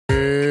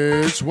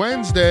It's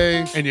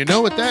Wednesday, and you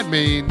know what that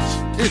means.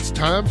 It's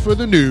time for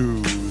the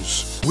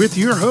news. With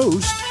your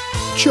host,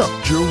 Chuck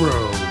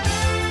Jerome.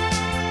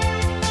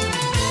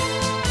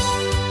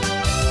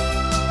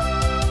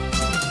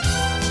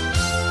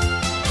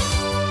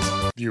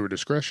 Viewer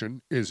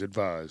discretion is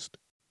advised.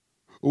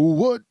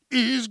 What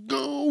is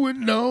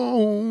going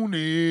on?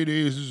 It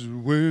is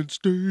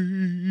Wednesday,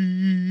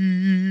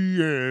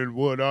 and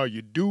what are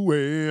you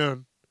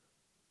doing?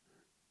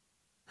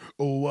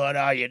 What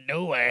are you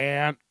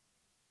doing?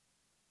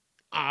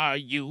 Are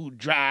you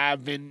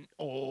driving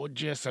or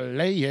just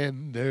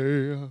laying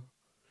there?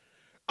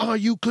 Are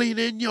you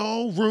cleaning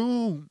your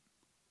room?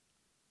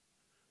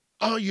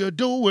 Are you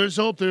doing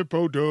something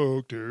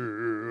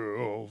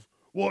productive?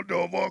 What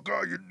the fuck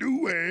are you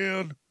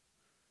doing?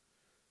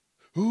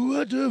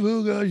 What the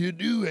fuck are you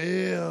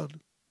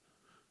doing?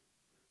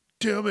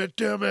 Tell me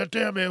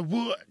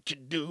what you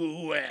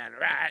doing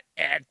right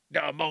at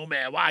the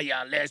moment while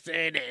you're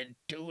listening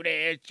to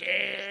this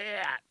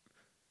shit.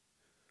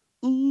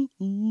 Ooh,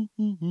 ooh,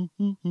 ooh,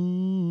 ooh,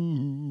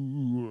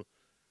 ooh.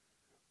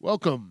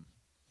 Welcome.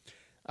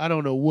 I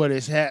don't know what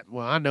is happening.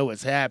 Well, I know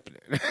what's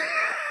happening.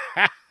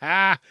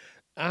 I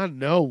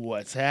know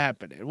what's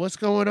happening. What's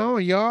going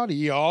on, y'all? Do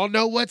y'all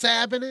know what's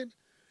happening?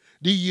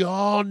 Do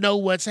y'all know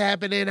what's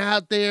happening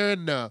out there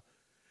in the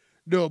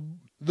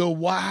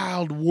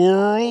wild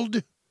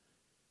world?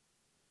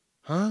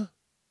 Huh?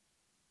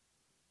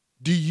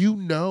 Do you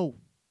know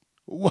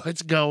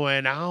what's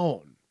going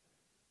on?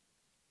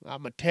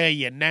 I'm going to tell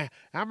you now.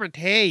 I'm going to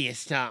tell you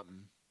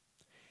something.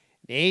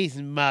 These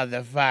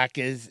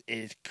motherfuckers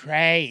is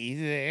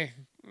crazy.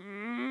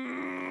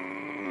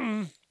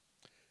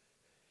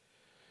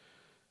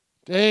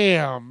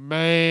 Damn,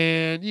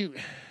 man.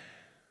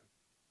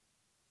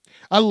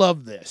 I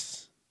love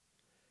this.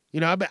 You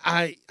know,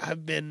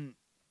 I've been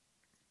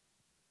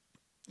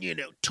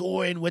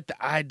toying with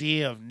the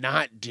idea of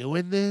not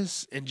doing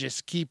this and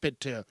just keep it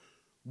to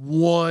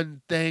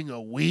one thing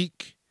a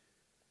week.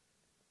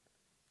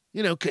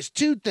 Because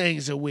 2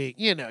 things a week,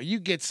 you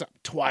get something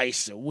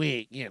twice a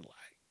week,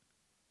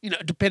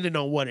 depending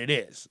on what it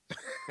is.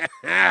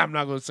 I'm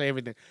not going to say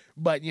everything.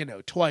 But,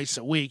 twice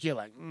a week, you're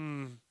like,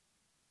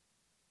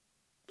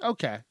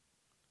 okay.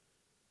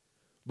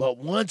 But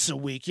once a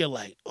week, you're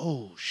like,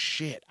 oh,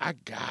 shit, I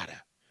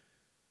gotta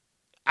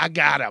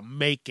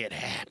make it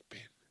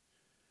happen.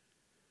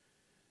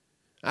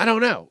 I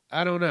don't know.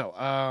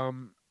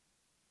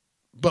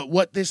 But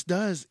what this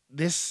does,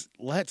 this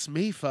lets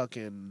me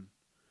fucking,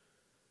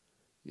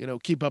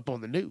 keep up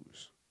on the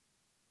news.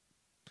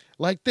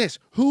 Like this.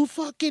 Who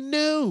fucking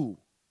knew?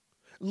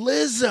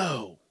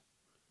 Lizzo.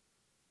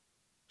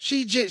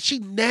 She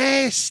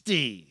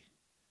nasty.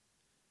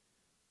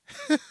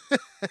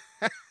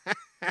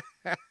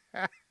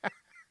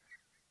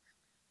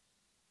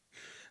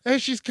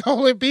 And she's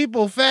calling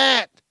people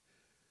fat.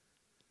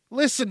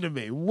 Listen to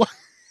me.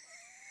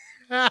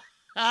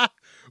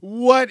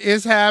 What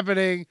is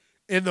happening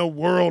in the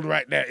world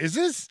right now? Is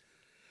this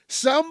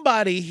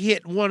somebody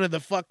hit one of the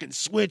fucking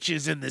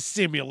switches in the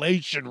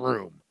simulation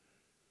room?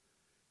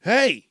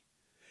 Hey,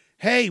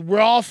 we're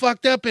all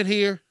fucked up in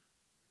here.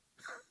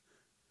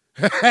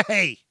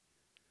 Hey,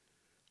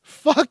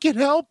 fucking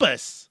help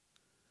us.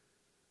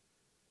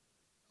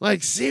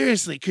 Like,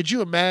 seriously, could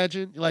you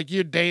imagine? Like,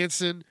 you're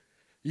dancing,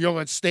 you're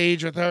on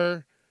stage with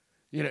her.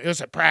 It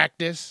was a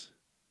practice.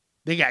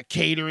 They got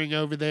catering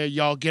over there.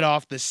 Y'all get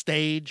off the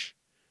stage,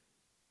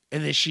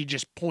 and then she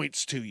just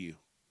points to you.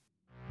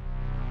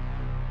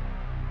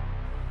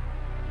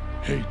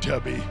 Hey,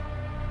 Tubby.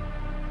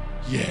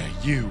 Yeah,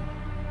 you.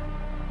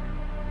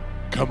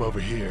 Come over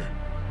here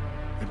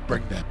and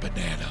bring that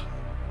banana.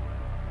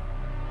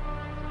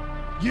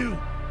 You,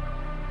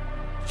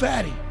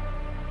 fatty,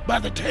 by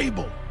the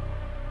table.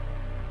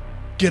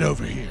 Get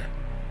over here.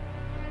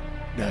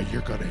 Now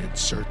you're going to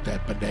insert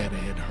that banana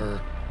in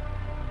her,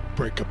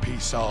 break a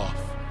piece off,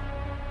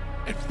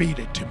 and feed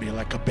it to me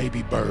like a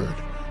baby bird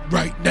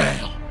right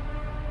now.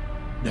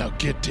 Now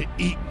get to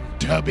eating,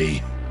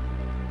 Tubby.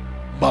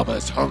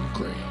 Mama's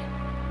hungry.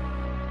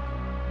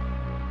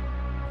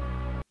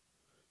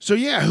 So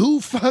yeah,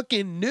 who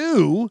fucking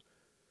knew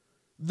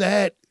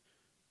that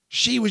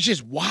she was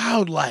just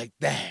wild like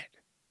that?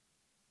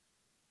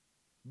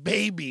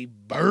 Baby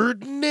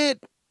birding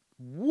it?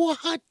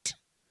 What?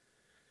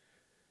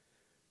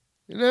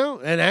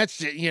 And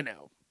that's,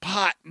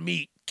 pot,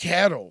 meat,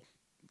 kettle.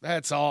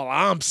 That's all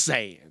I'm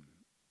saying.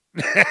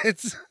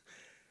 It's,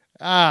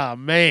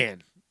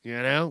 man,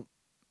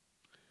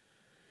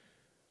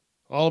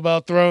 all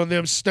about throwing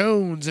them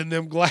stones in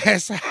them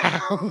glass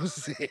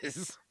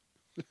houses.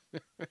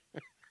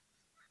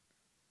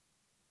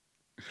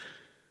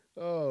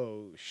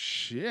 Oh,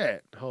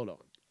 shit. Hold on.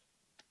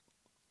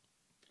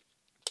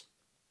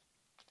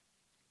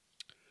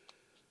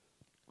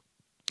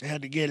 I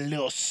had to get a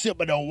little sip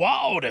of the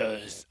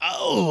waters.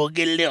 Oh,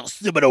 get a little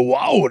sip of the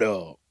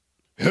water.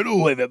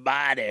 Hello,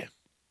 everybody.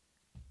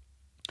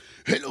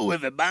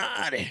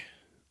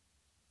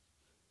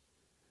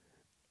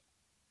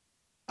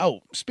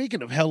 Oh,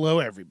 speaking of hello,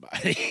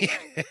 everybody.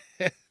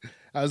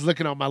 I was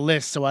looking on my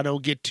list so I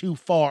don't get too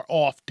far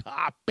off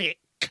topic.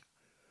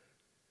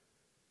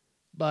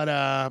 But,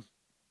 I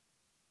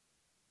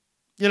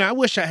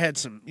wish I had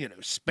some,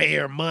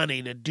 spare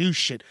money to do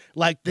shit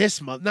like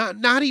this month.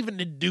 Not even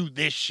to do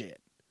this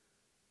shit.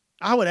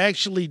 I would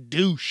actually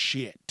do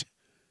shit.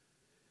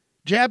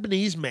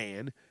 Japanese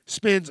man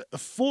spends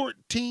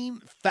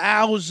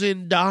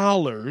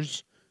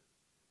 $14,000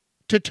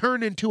 to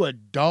turn into a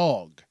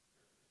dog.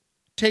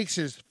 Takes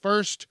his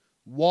first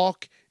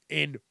walk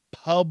in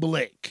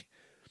public.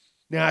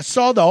 Now, I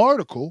saw the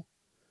article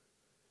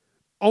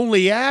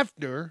only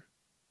after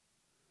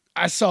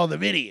I saw the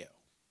video.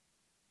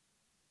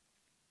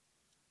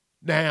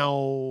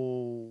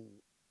 Now,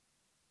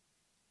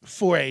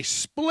 for a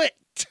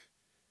split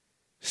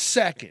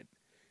second,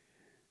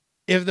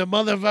 if the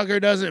motherfucker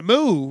doesn't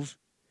move,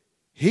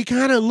 he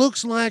kind of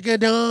looks like a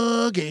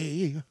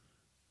doggy.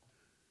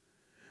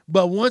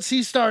 But once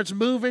he starts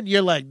moving,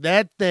 you're like,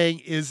 that thing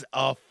is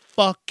a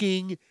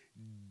fucking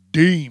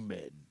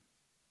demon.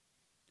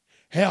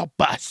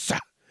 Help us.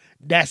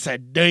 That's a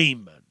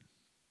demon.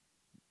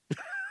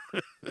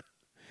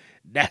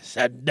 That's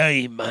a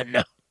demon.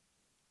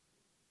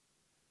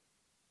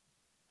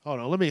 Hold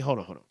on.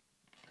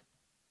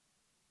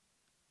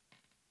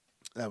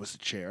 That was a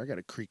chair. I got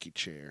a creaky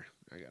chair.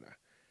 I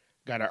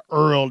gotta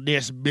earl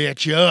this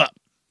bitch up.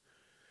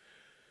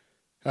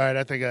 All right,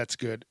 I think that's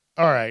good.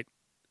 All right.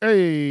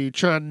 Hey,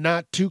 try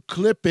not to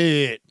clip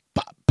it.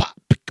 Pop, pop,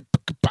 pick,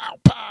 pow,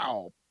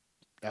 pow.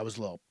 That was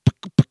a little.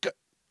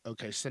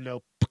 Okay, so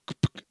no.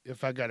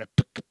 If I got a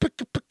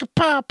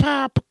pow,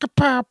 pow,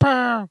 pow,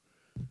 pow.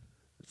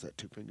 Is that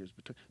two fingers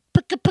between?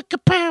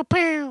 Pow,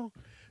 pow.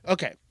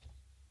 Okay.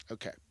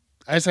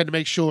 I just had to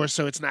make sure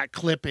so it's not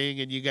clipping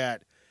and you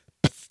got,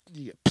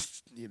 you're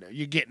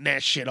getting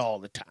that shit all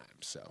the time.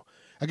 So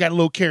I got a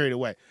little carried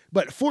away.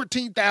 But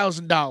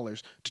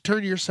 $14,000 to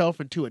turn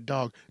yourself into a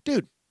dog.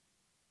 Dude,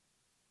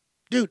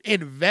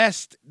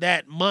 invest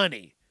that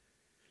money.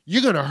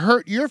 You're going to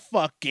hurt your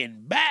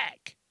fucking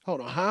back.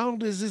 Hold on. How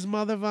old is this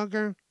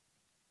motherfucker?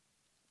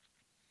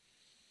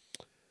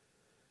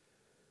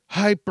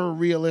 Hyper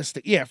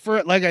realistic. Yeah,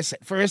 like I said,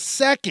 for a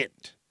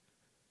second.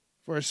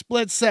 For a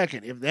split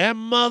second. If that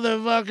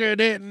motherfucker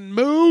didn't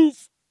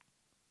move,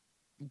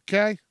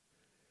 okay,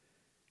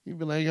 you'd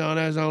be like, oh,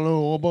 that's a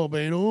little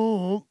baby.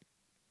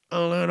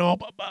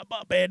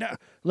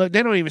 Look,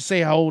 they don't even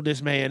say how old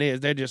this man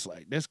is. They're just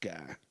like, this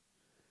guy.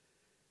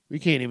 We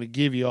can't even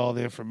give you all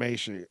the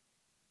information.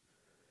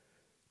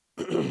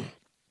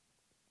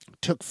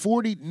 Took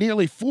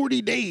nearly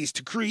 40 days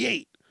to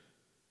create.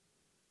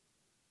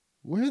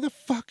 Where the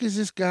fuck is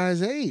this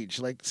guy's age?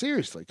 Like,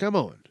 seriously, come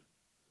on.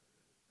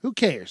 Who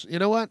cares? You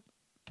know what?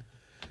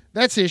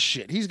 That's his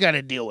shit. He's got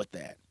to deal with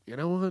that. You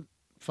know what?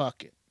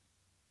 Fuck it.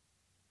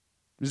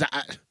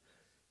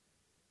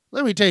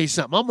 Let me tell you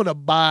something. I'm going to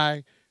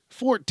buy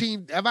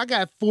if I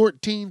got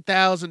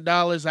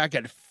 $14,000 I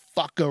could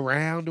fuck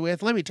around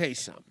with, let me tell you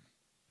something.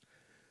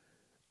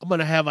 I'm going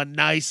to have a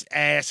nice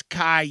ass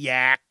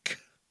kayak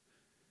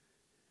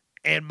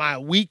and my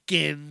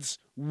weekends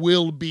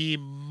will be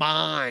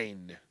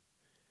mine.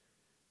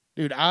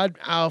 Dude,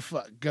 I'll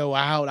go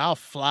out. I'll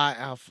fly.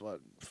 I'll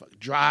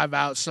drive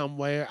out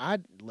somewhere.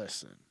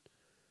 Listen.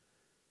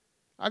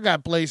 I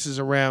got places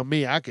around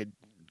me I could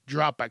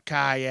drop a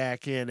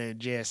kayak in and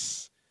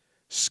just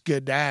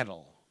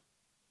skedaddle.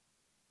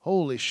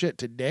 Holy shit,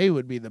 today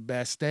would be the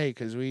best day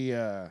because we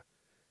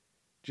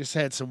just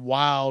had some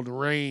wild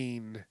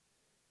rain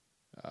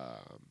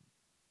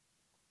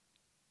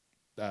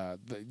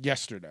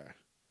yesterday.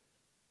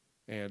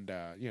 And,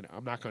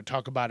 I'm not going to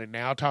talk about it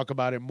now. I'll talk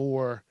about it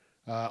more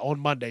on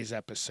Monday's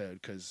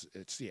episode because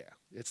it's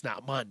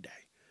not Monday.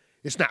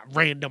 It's not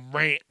random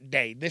rant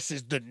day. This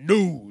is the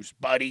news,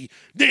 buddy.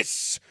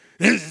 This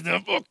is the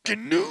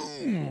fucking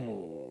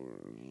news.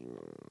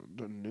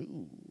 The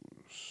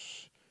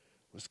news.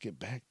 Let's get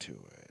back to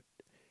it.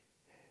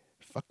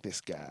 Fuck this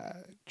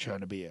guy trying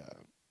to be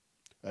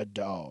a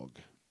dog.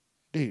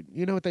 Dude,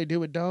 you know what they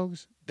do with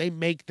dogs? They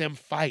make them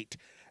fight.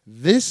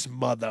 This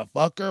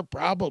motherfucker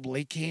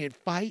probably can't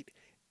fight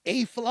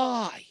a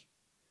fly.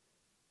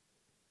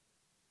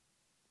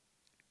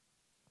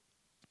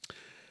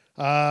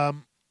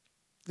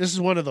 This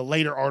is one of the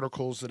later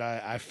articles that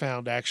I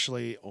found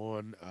actually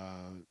on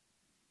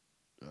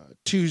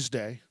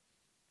Tuesday.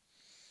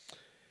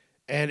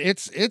 And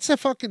it's a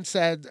fucking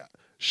sad.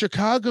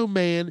 Chicago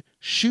man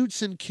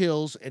shoots and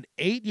kills an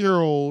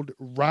 8-year-old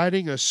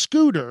riding a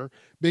scooter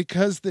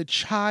because the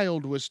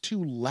child was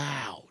too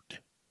loud.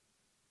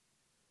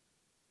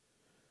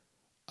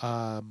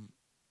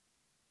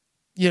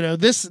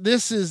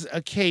 This is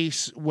a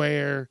case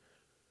where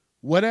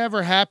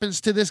whatever happens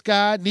to this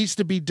guy needs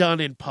to be done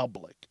in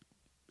public.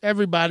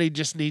 Everybody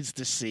just needs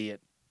to see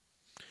it,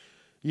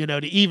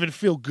 to even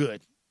feel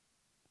good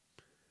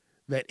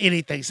that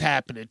anything's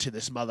happening to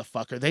this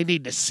motherfucker. They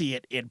need to see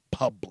it in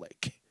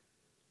public.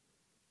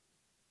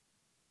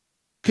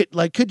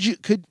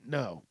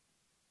 No.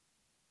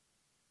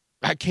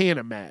 I can't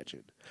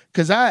imagine.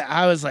 Because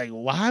I was like,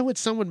 why would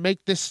someone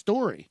make this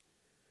story?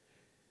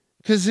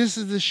 Because this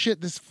is the shit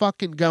that's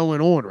fucking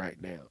going on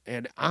right now.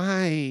 And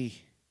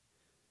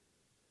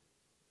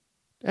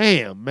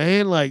damn,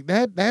 man, like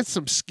that's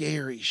some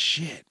scary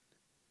shit.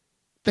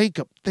 Think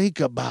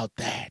about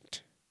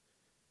that.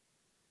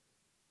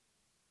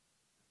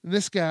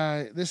 This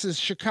guy, this is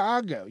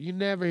Chicago. You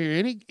never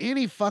hear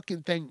any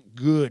fucking thing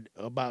good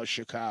about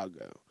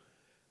Chicago.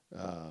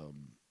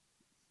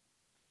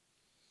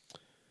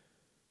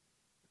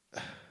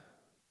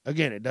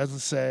 Again, it doesn't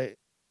say.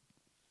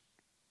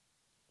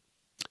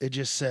 It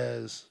just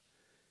says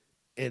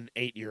an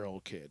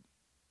 8-year-old kid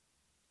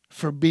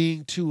for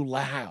being too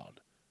loud.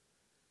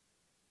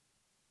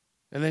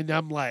 And then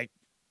I'm like,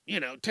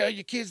 tell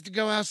your kids to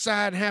go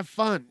outside and have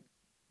fun.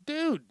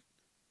 Dude,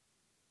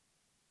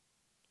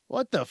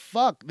 what the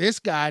fuck? This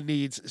guy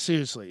needs,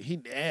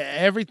 seriously,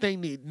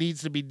 everything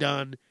needs to be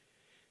done.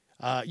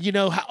 You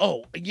know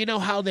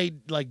how they,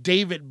 like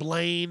David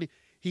Blaine,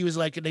 he was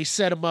like, they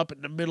set him up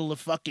in the middle of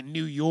fucking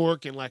New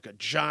York in like a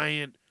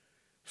giant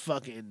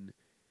fucking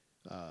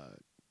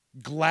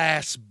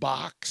glass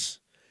box.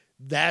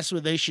 That's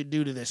what they should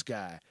do to this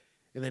guy.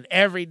 And then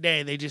every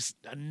day they just,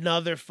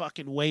 another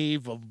fucking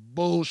wave of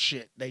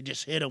bullshit. They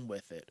just hit him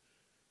with it.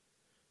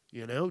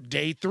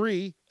 Day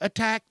 3,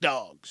 attack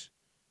dogs.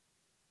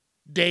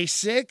 Day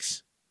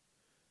 6,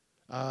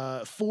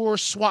 4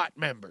 SWAT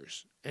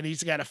members. And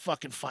he's got to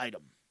fucking fight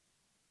them.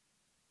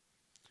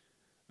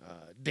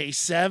 Day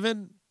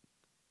 7,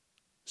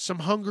 some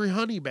hungry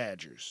honey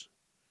badgers.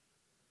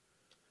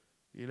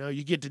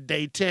 You get to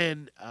day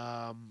 10,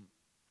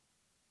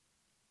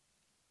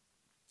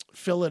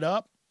 fill it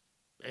up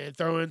and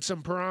throw in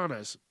some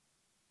piranhas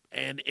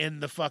and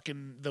end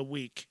the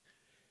week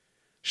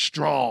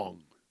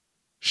strong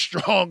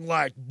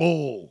like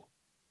bull.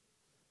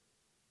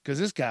 Because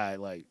this guy,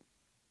 like,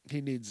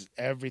 he needs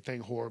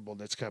everything horrible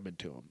that's coming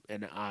to him.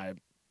 And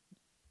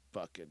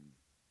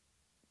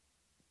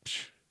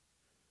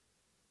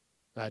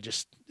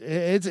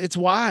it's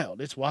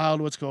wild. It's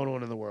wild what's going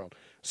on in the world.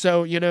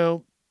 So,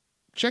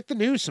 check the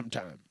news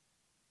sometime.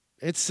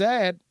 It's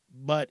sad,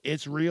 but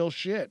it's real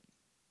shit.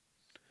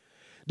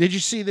 Did you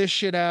see this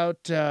shit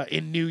out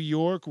in New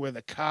York where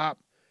the cop,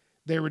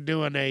 they were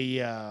doing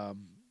a,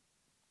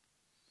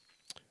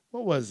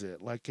 what was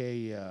it? Like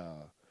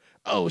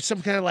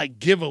some kind of like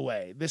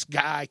giveaway. This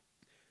guy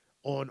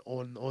on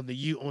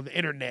the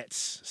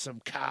internet's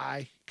some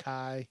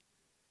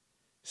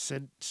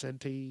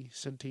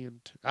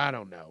sentient, I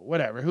don't know,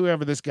 whatever,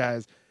 whoever this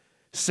guy's,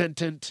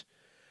 sentient,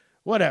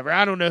 whatever,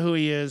 I don't know who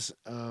he is,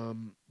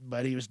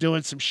 but he was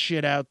doing some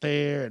shit out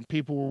there and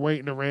people were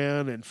waiting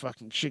around and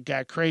fucking shit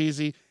got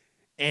crazy.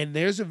 And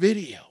there's a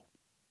video,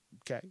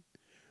 okay,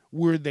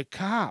 where the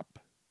cop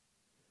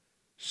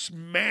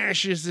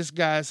smashes this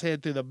guy's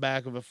head through the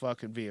back of a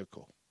fucking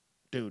vehicle.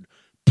 Dude,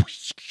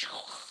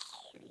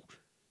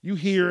 you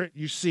hear it,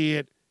 you see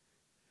it.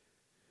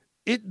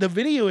 The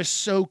video is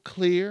so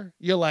clear.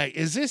 You're like,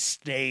 is this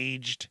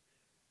staged?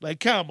 Like,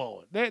 come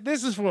on.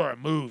 This is for a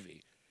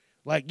movie.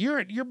 Like,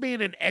 you're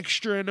being an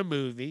extra in a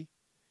movie.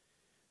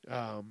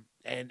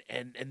 And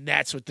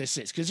that's what this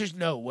is. Because there's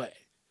no way.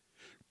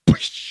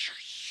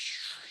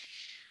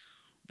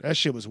 That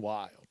shit was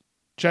wild.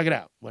 Check it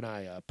out when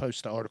I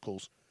post the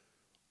articles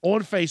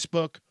on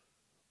Facebook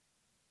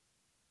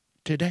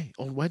today,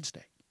 on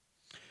Wednesday.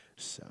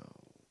 So,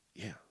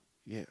 yeah.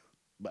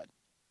 But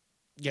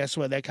guess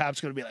what? That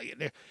cop's going to be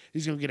like,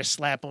 he's going to get a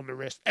slap on the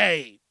wrist.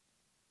 Hey,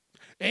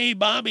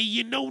 Bobby,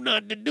 you know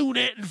not to do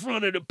that in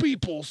front of the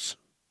peoples.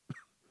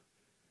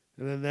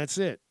 And then that's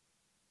it.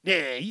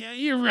 Yeah,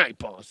 you're right,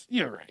 boss.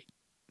 You're right.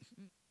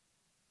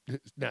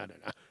 No.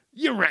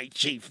 You're right,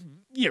 Chief.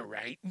 You're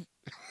right.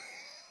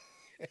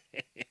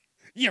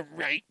 You're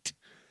right.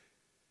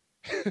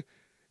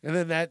 And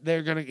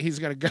then he's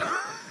gonna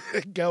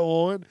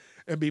go on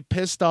and be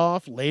pissed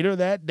off later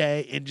that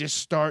day and just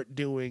start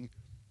doing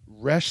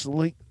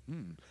wrestling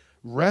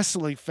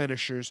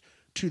finishers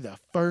to the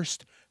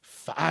first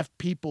 5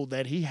 people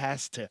that he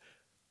has to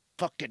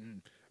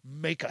fucking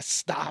make a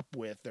stop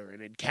with or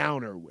an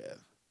encounter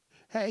with.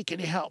 Hey, can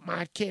you help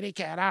my kitty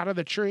cat out of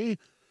the tree?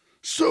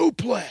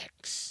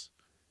 Suplex.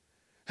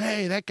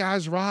 Hey, that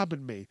guy's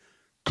robbing me.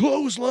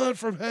 Clothesline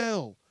from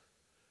hell.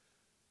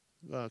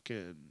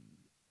 Fucking,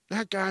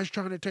 that guy's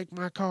trying to take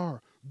my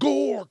car.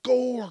 Gore.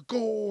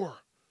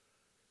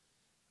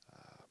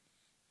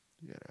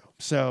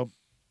 So,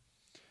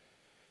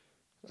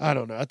 I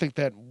don't know. I think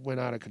that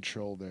went out of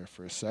control there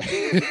for a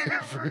second.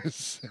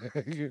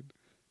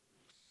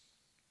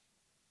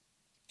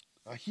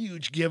 A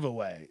huge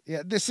giveaway.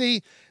 Yeah,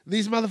 see,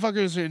 these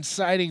motherfuckers are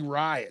inciting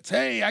riots.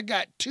 Hey, I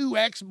got 2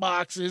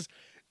 Xboxes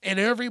and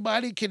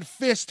everybody can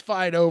fist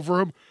fight over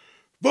them.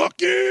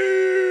 Fuck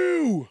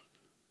you!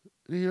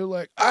 And you're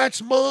like,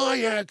 that's my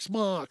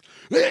Xbox.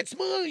 That's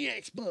my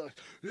Xbox.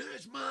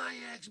 That's my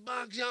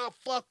Xbox. Y'all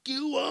fuck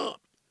you up.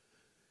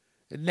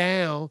 And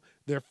now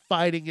they're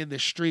fighting in the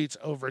streets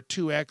over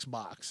 2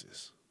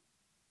 Xboxes.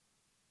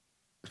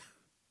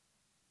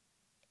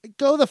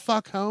 Go the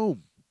fuck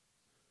home.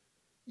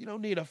 You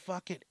don't need a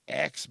fucking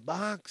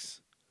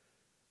Xbox.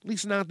 At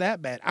least not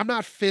that bad. I'm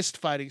not fist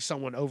fighting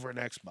someone over an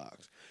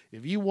Xbox.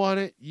 If you want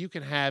it, you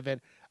can have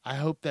it. I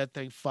hope that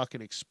thing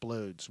fucking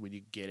explodes when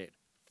you get it.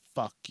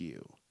 Fuck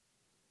you.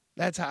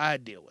 That's how I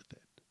deal with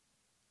it.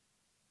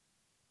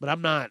 But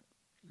I'm not.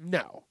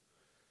 No.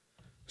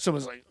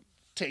 Someone's like,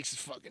 takes his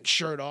fucking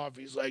shirt off.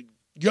 He's like,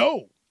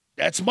 yo,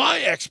 that's my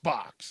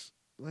Xbox.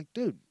 I'm like,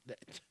 dude,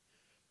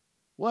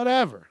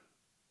 whatever.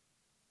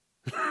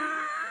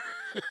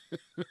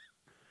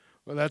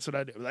 Well, that's what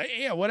I do. I'm like,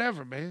 yeah,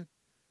 whatever, man.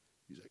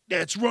 He's like,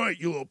 that's right,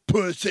 you little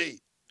pussy.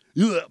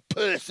 You little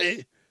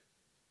pussy.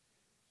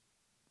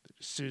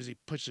 As soon as he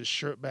puts his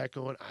shirt back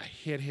on, I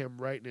hit him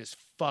right in his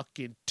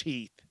fucking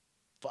teeth.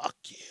 Fuck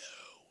you.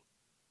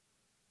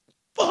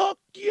 Fuck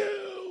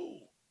you.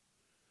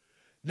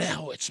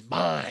 Now it's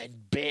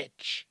mine,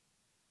 bitch.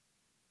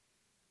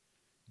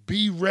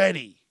 Be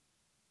ready.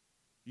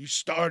 You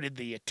started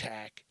the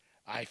attack.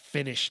 I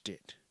finished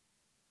it.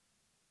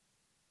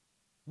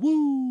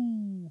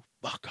 Woo.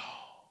 Fuck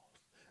off.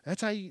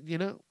 That's how you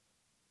know.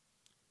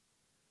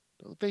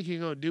 Don't think you're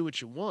going to do what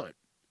you want.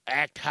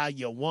 Act how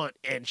you want,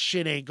 and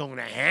shit ain't going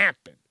to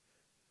happen.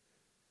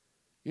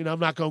 You know, I'm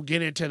not going to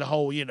get into the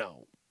whole,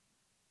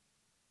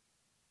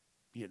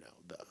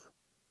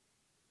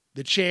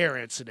 the chair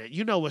incident.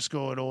 You know what's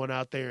going on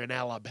out there in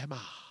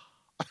Alabama.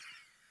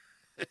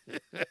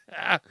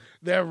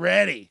 They're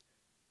ready.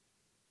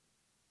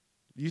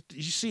 You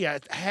see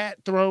a hat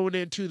thrown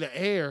into the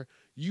air,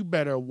 you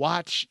better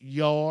watch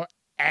your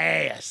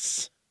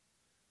ass.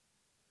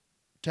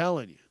 I'm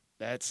telling you,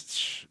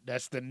 that's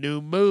the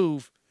new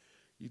move.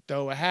 You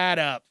throw a hat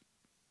up,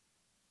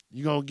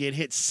 you're going to get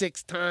hit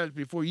 6 times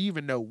before you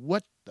even know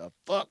what the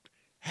fuck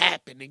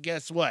happened. And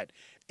guess what?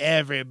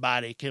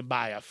 Everybody can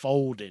buy a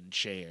folding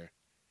chair.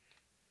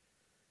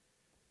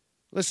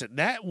 Listen,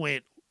 that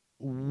went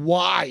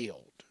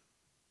wild.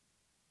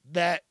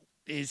 That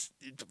is...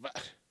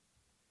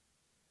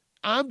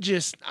 I'm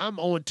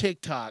on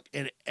TikTok,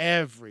 and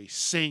every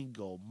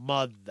single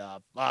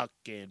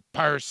motherfucking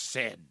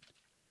person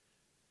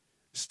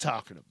is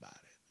talking about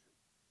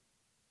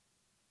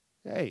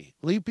it. Hey,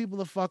 leave people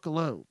the fuck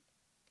alone.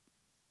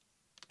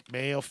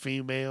 Male,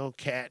 female,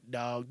 cat,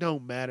 dog,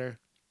 don't matter.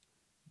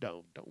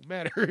 Don't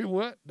matter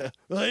what?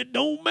 It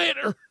don't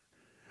matter.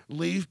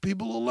 Leave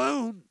people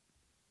alone.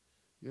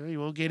 You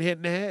won't get hit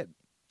in the head.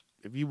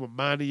 If you were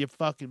minding your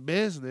fucking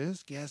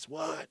business, guess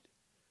what?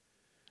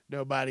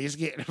 Nobody's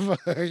getting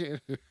fucking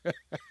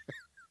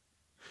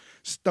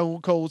Stone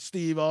Cold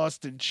Steve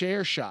Austin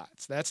chair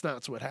shots. That's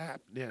not what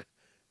happened.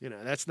 Yeah.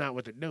 That's not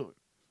what they're doing.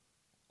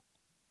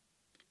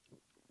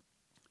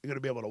 You're going to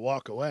be able to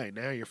walk away.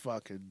 Now you're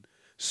fucking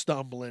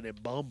stumbling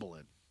and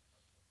bumbling.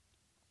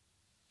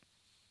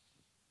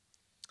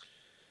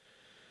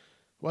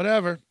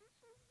 Whatever.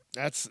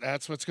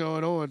 That's what's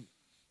going on.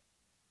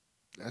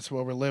 That's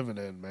what we're living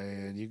in,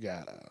 man. You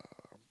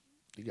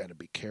gotta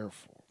be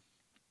careful.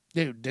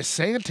 Dude,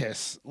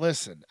 DeSantis,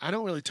 listen, I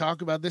don't really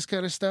talk about this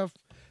kind of stuff.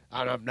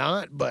 I'm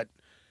not, but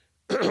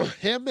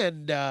him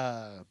and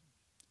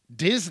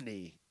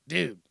Disney,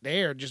 dude,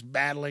 they are just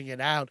battling it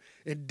out.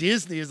 And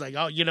Disney is like,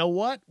 oh, you know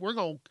what? We're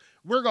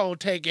gonna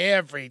take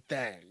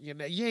everything. You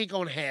ain't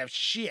gonna have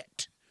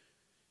shit.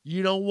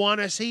 You don't want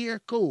us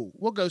here? Cool.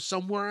 We'll go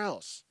somewhere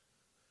else.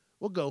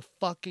 We'll go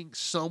fucking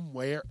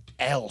somewhere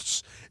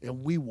else.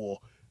 And we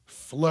will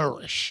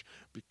flourish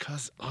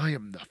because I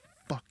am the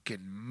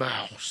fucking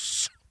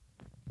mouse.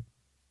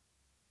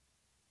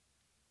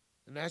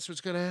 And that's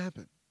what's going to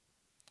happen.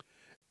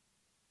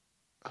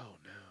 Oh,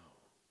 no.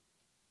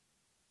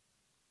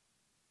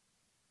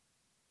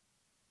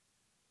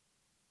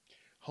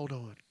 Hold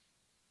on.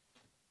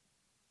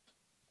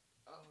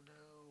 Oh,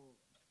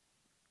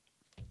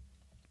 no.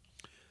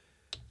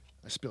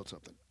 I spilled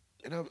something.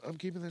 And I'm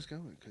keeping this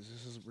going because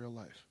this is real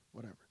life.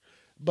 Whatever.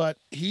 But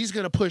he's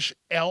going to push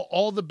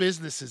all the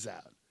businesses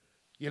out.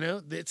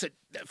 It's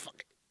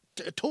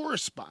a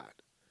tourist spot.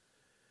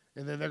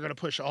 And then they're going to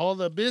push all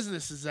the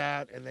businesses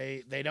out, and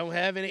they don't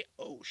have any,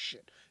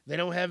 they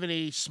don't have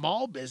any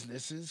small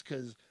businesses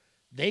because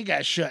they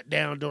got shut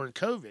down during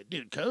COVID.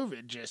 Dude,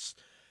 COVID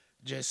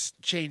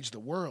just changed the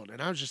world.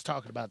 And I was just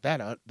talking about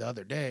that the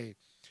other day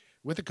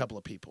with a couple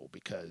of people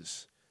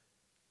because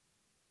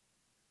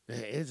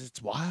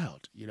it's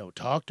wild. You don't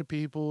talk to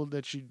people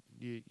that you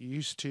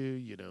used to.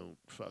 You don't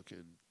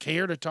fucking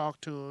care to talk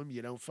to them.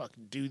 You don't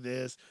fucking do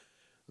this.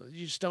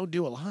 You just don't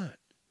do a lot.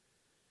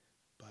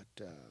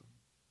 But,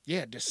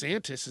 yeah,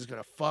 DeSantis is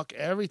going to fuck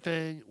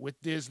everything with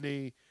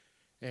Disney,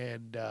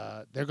 and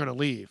they're going to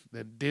leave.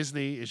 Then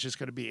Disney is just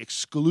going to be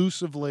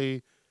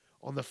exclusively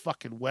on the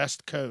fucking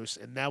West Coast,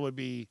 and that would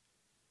be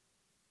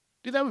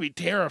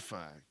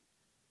terrifying.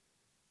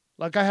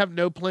 Like, I have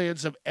no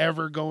plans of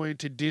ever going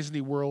to Disney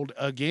World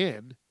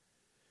again,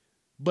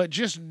 but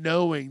just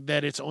knowing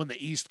that it's on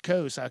the East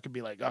Coast, I could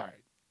be like, all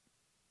right,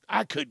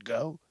 I could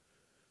go.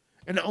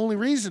 And the only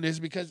reason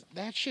is because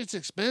that shit's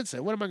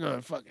expensive. What am I going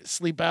to fucking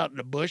sleep out in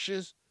the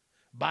bushes?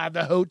 Buy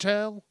the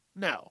hotel?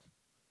 No.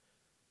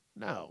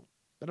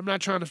 But I'm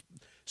not trying to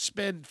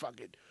spend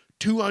fucking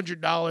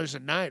 $200 a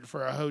night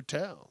for a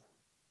hotel.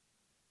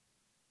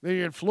 then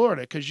you're in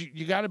Florida because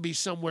you got to be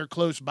somewhere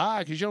close by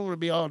because you don't want to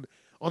be on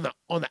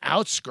the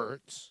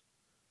outskirts.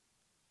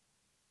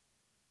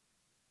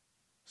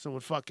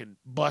 Someone fucking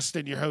bust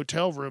in your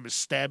hotel room and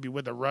stab you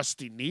with a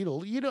rusty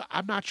needle.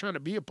 I'm not trying to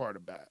be a part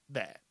of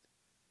that.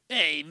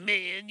 Hey,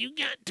 man, you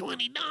got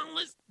 $20?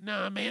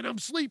 Nah, man, I'm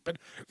sleeping.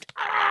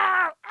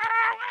 Ow!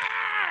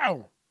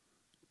 Ow!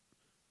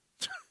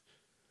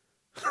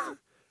 Ow!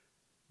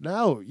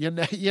 No,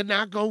 you're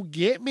not going to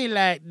get me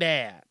like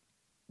that.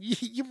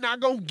 You're not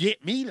going to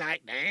get me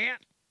like that.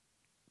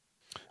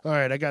 All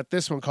right, I got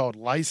this one called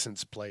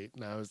License Plate.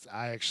 Now,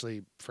 I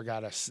actually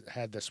forgot I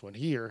had this one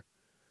here.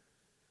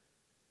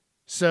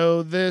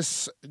 So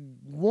this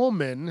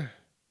woman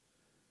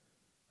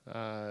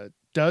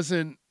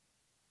doesn't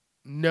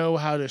know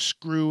how to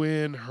screw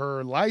in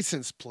her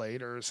license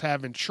plate or is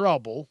having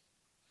trouble.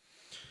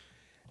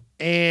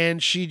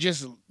 And she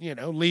just,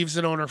 leaves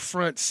it on her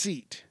front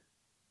seat.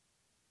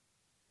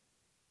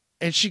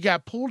 And she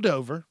got pulled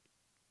over.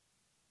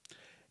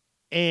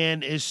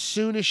 And as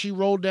soon as she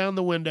rolled down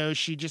the window,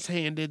 she just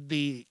handed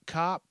the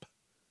cop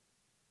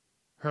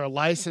her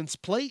license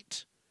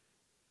plate,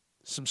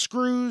 some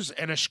screws,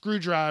 and a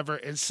screwdriver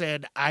and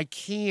said, I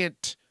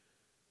can't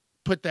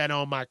put that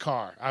on my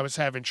car. I was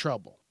having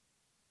trouble.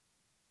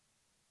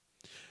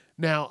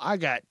 Now, I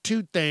got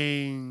two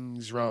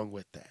things wrong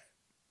with that.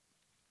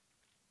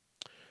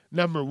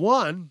 Number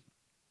one,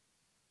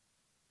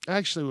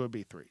 actually, it would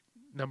be three.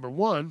 Number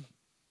one,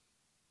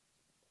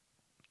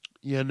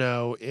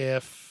 if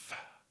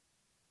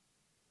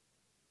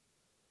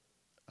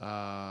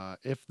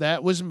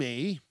that was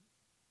me,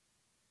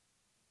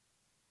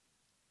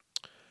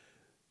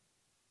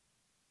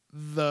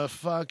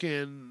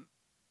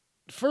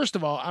 first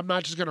of all, I'm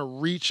not just going to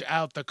reach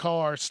out the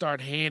car,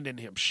 start handing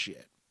him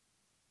shit.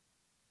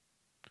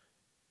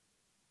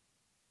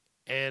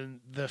 And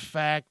the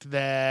fact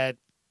that,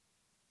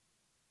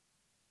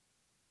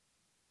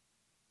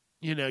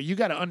 you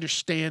got to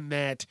understand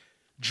that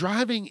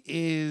driving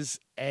is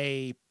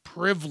a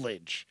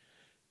privilege.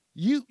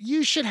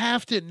 You should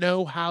have to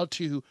know how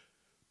to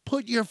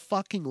put your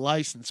fucking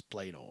license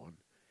plate on,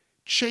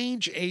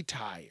 change a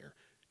tire,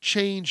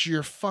 change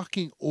your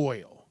fucking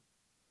oil.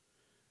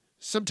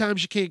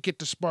 Sometimes you can't get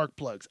the spark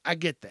plugs. I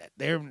get that.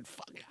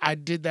 I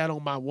did that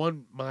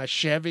on my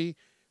Chevy,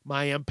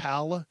 my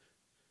Impala.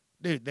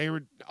 Dude, they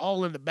were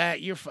all in the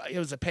back. It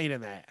was a pain in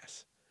the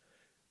ass.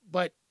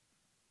 But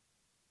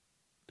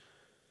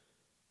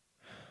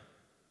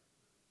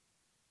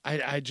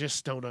I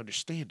just don't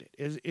understand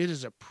it. It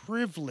is a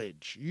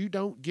privilege. You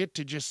don't get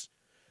to just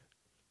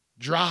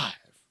drive.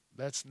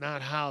 That's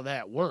not how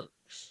that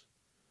works.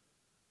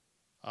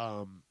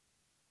 And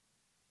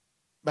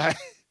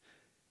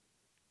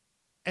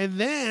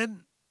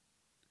then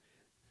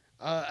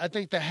I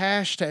think the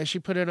hashtag, she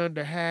put it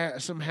under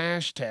some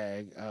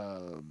hashtag.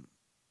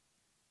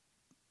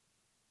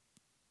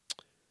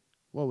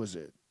 What was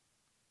it?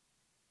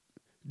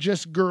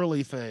 Just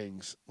girly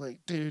things. Like,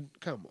 dude,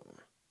 come on.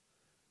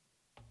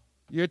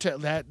 You're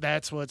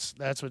that's what's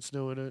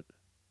doing it.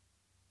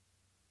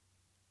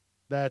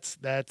 That's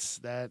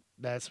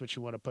what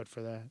you want to put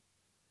for that.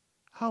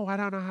 Oh, I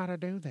don't know how to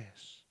do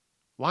this.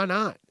 Why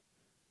not?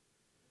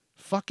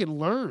 Fucking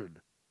learn.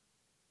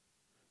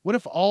 What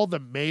if all the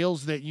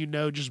males that you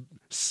know just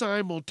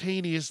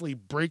simultaneously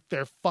break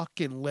their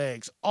fucking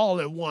legs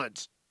all at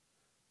once?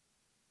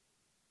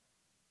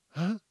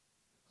 Huh?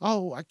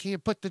 Oh, I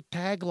can't put the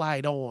tag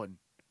light on.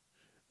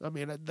 I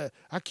mean,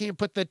 I can't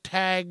put the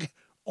tag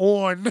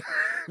on,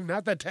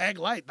 not the tag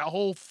light, the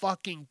whole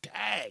fucking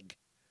tag.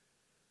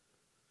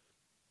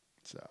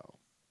 So,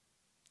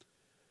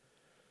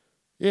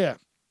 yeah,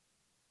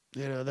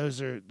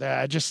 those are.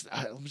 I'm just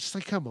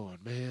like, come on,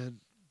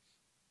 man.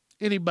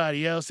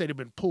 Anybody else that had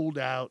been pulled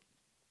out,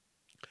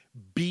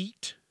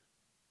 beat,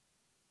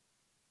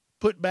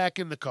 put back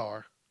in the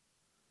car,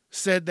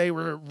 said they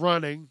were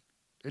running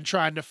and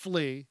trying to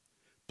flee,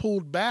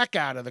 pulled back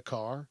out of the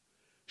car,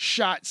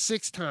 shot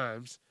 6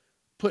 times,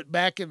 put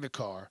back in the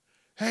car.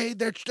 Hey,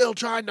 they're still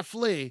trying to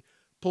flee.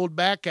 Pulled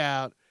back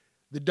out.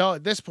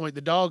 At this point,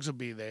 the dogs will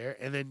be there,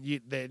 and then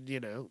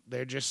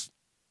they're just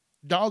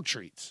dog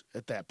treats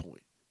at that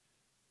point.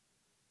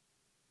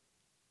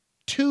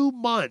 2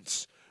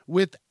 months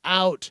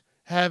without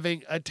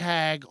having a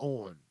tag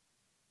on.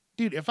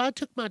 Dude, if I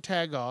took my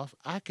tag off,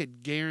 I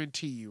could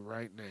guarantee you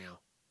right now,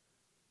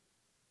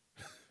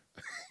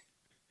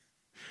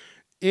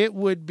 it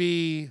would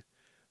be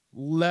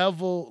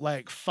level,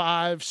 like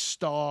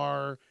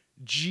 5-star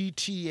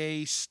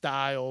GTA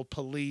style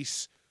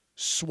police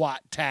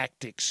SWAT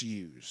tactics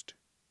used.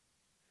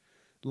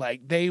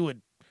 Like, they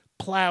would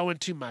plow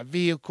into my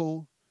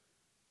vehicle,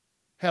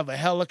 have a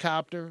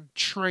helicopter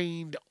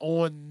trained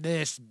on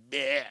this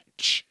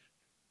bitch.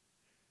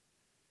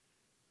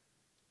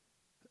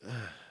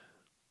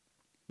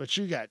 But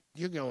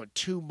you're going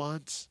 2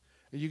 months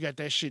and you got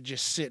that shit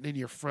just sitting in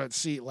your front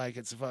seat like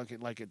it's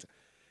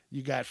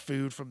you got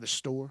food from the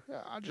store.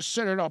 I'll just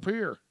set it up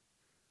here.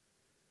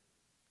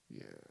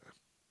 Yeah.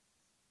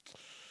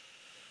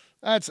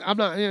 I'm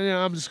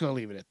just going to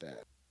leave it at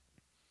that.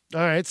 All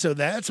right, so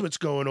that's what's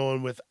going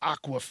on with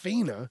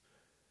Aquafina.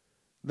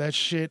 That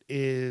shit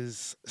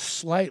is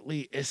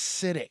slightly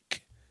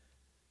acidic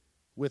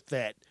with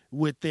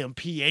them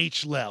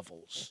pH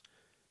levels.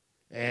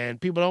 And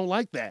people don't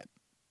like that.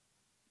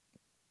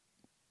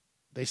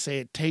 They say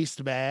it tastes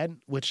bad,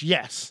 which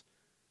yes,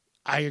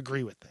 I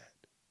agree with that.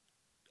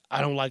 I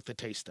don't like the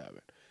taste of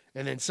it.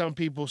 And then some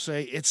people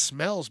say it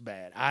smells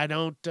bad. I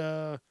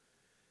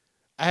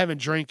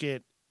haven't drank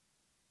it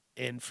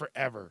in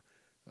forever.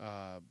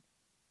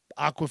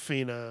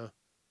 Aquafina,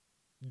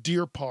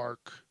 Deer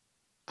Park,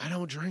 I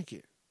don't drink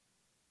it.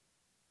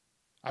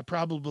 I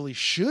probably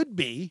should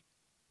be.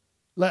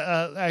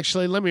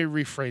 Actually, let me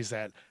rephrase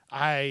that.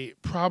 I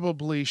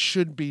probably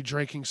should be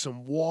drinking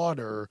some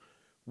water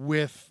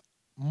with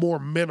more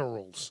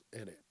minerals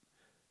in it.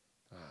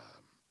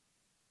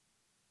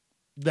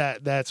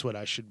 That's what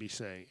I should be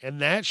saying.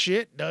 And that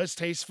shit does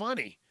taste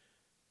funny.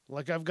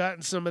 Like I've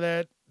gotten some of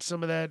that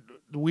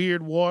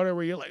weird water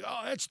where you're like,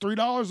 oh, that's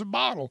 $3 a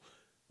bottle.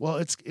 Well,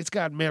 it's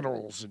got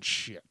minerals and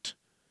shit,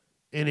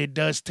 and it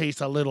does taste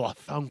a little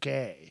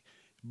funky,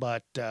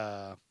 but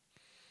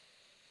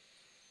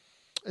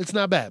it's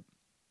not bad.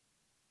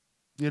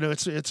 You know,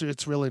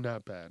 it's really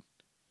not bad.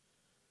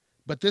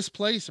 But this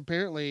place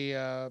apparently,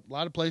 a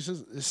lot of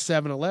places,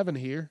 7-Eleven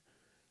here,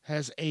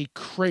 has a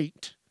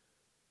crate.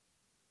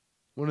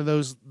 One of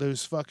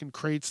those fucking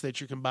crates that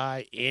you can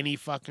buy any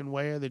fucking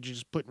where that you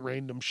just put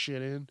random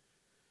shit in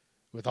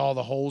with all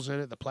the holes in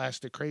it, the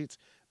plastic crates.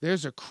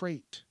 There's a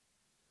crate.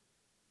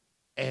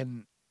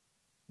 And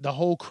the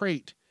whole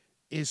crate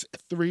is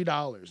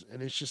 $3,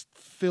 and it's just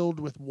filled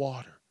with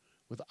water,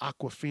 with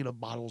Aquafina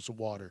bottles of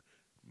water.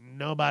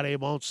 Nobody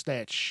wants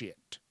that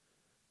shit.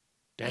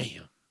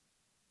 Damn.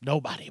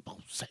 Nobody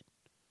wants it.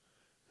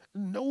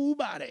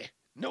 Nobody.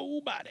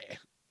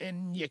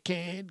 And you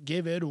can't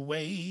give it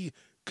away,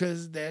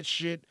 'cause that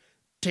shit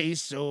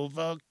tastes so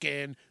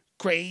fucking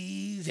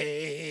crazy.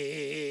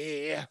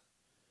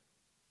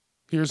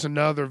 Here's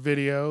another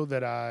video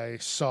that I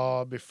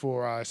saw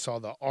before I saw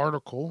the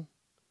article.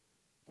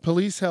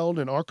 Police held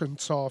an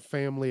Arkansas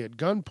family at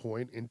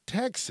gunpoint in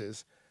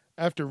Texas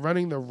after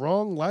running the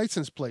wrong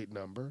license plate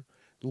number,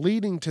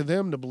 leading to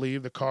them to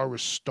believe the car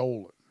was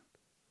stolen.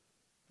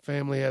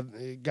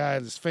 The guy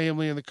had his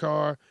family in the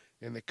car,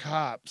 and the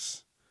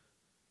cops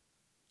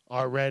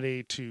are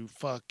ready to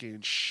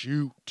fucking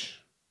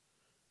shoot.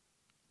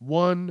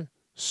 One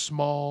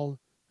small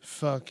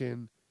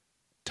fucking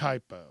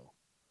typo.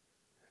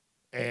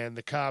 And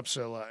the cops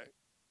are like,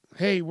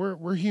 hey,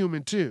 we're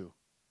human too.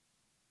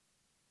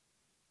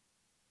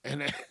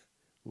 And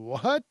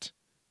what?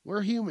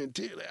 We're human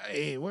too.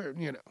 Hey,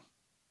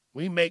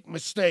 we make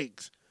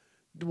mistakes.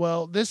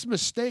 Well, this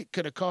mistake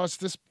could have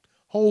cost this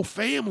whole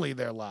family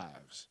their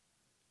lives.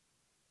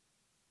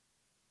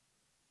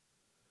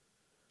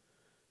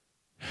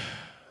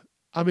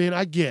 I mean,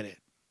 I get it.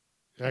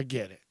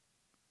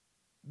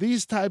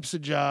 These types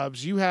of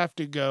jobs, you have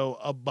to go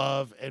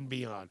above and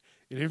beyond.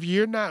 And if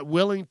you're not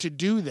willing to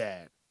do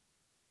that,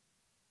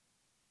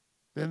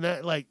 then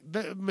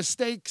the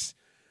mistakes,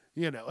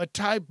 a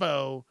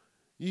typo,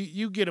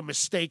 you get a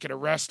mistake at a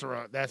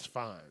restaurant, that's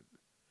fine.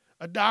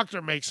 A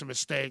doctor makes a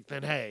mistake,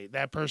 then hey,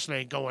 that person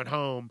ain't going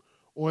home,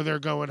 or they're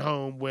going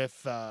home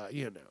with,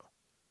 in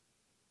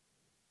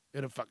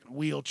a fucking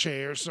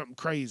wheelchair or something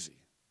crazy.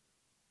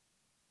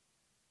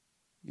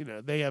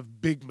 They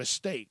have big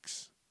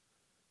mistakes.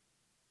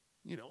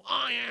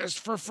 I asked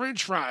for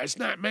French fries,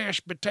 not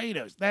mashed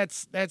potatoes.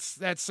 That's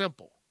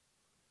simple.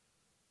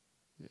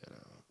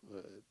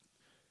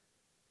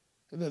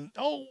 And then,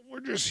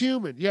 we're just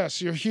human.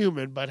 Yes, you're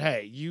human, but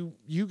hey,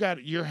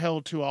 you're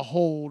held to a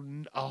whole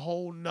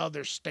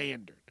nother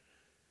standard.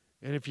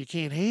 And if you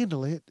can't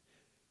handle it,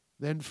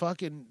 then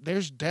fucking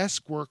there's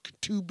desk work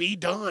to be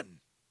done.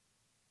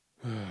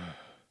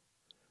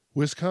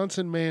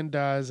 Wisconsin man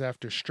dies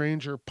after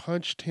stranger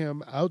punched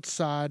him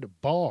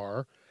outside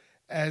bar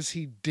as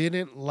he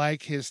didn't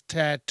like his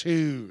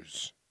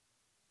tattoos.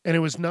 And it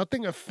was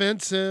nothing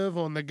offensive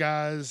on the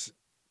guy's,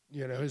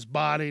 his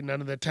body.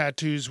 None of the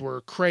tattoos were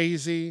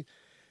crazy.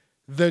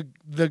 The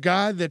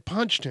guy that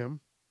punched him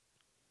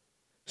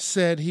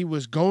said he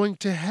was going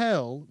to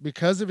hell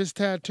because of his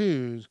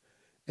tattoos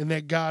and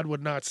that God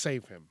would not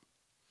save him.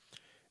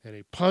 And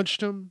he punched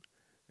him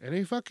and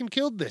he fucking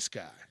killed this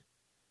guy.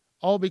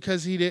 All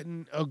because he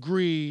didn't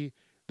agree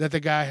that the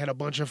guy had a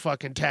bunch of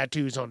fucking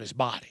tattoos on his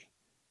body.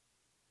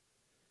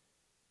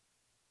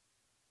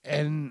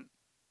 And,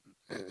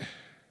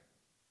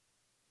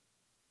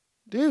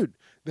 dude,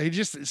 they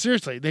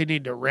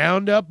need to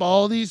round up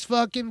all these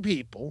fucking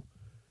people,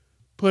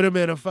 put them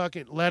in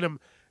let them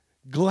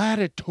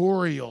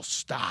gladiatorial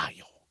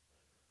style.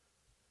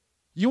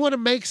 You want to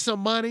make some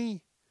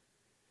money?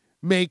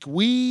 Make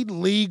weed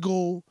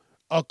legal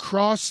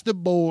across the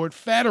board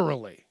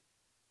federally.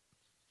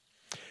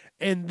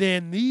 And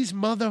then these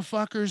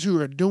motherfuckers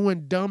who are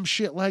doing dumb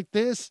shit like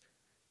this,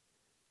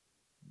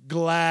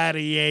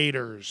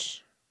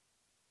 gladiators.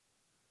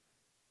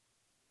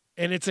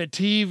 And it's a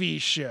TV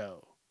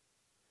show.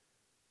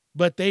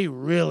 But they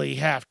really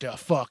have to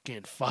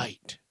fucking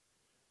fight.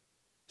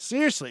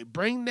 Seriously,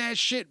 bring that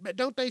shit back.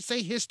 Don't they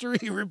say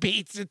history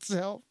repeats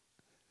itself?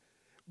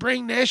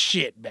 Bring that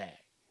shit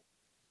back.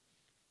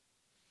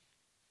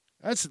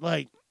 That's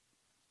like,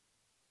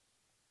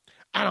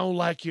 I don't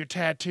like your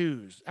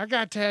tattoos. I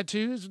got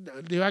tattoos.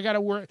 Do I got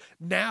to worry?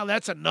 Now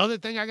that's another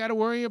thing I got to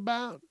worry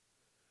about.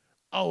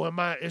 Oh,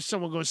 is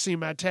someone going to see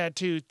my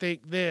tattoo,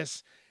 think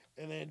this,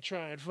 and then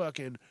try and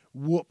fucking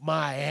whoop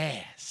my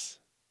ass?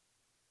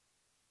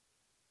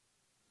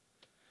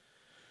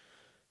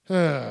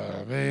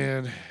 Oh,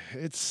 man.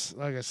 It's,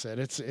 like I said,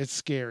 it's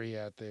scary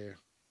out there.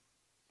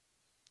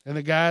 And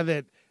the guy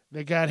that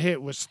got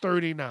hit was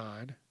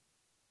 39.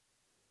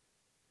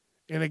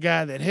 And the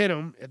guy that hit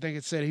him, I think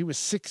it said he was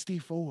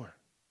 64.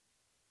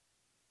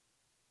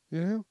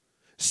 You know?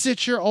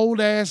 Sit your old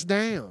ass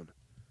down.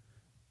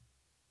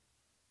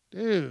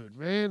 Dude,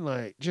 man,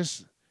 like,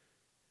 just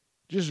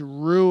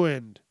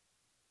ruined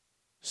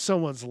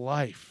someone's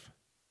life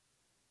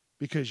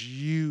because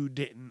you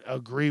didn't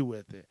agree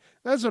with it.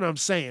 That's what I'm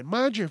saying.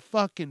 Mind your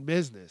fucking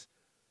business.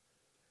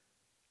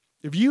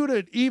 If you would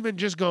have even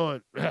just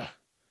gone,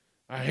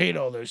 I hate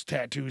all those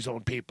tattoos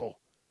on people,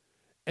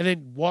 and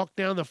then walk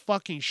down the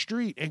fucking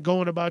street and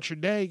going about your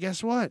day,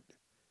 guess what?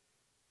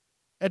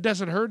 It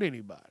doesn't hurt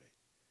anybody.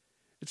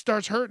 It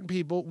starts hurting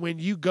people when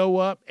you go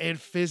up and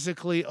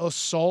physically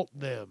assault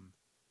them.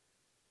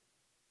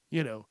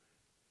 You know,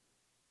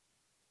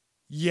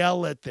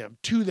 yell at them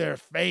to their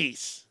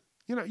face.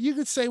 You know, you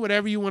can say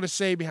whatever you want to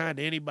say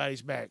behind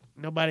anybody's back.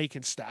 Nobody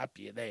can stop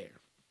you there.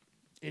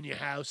 In your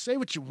house, say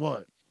what you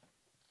want.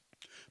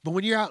 But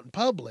when you're out in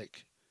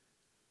public,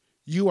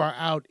 you are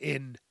out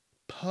in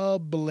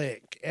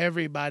public.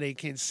 Everybody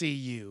can see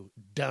you,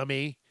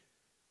 dummy.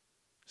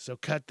 So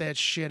cut that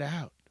shit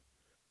out.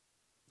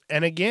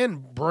 And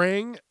again,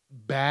 bring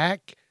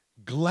back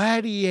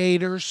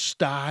gladiator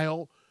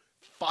style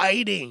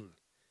fighting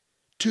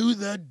to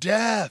the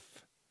death.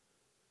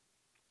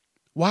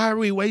 Why are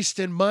we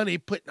wasting money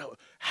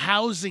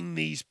housing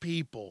these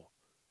people?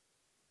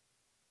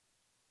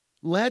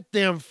 Let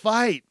them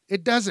fight.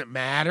 It doesn't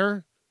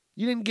matter.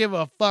 You didn't give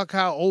a fuck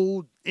how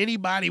old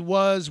anybody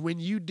was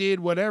when you did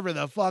whatever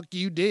the fuck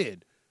you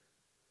did.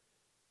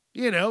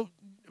 You know,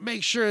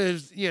 make sure,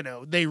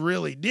 they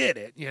really did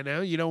it. You know,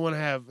 you don't want to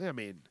have,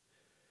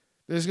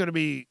 there's going to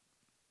be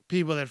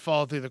people that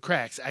fall through the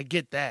cracks. I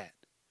get that.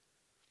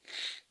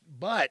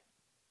 But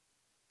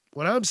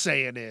what I'm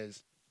saying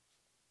is,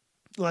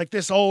 like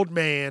this old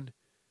man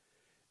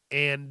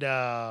and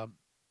the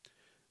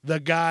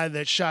guy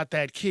that shot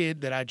that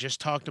kid that I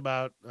just talked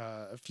about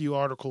a few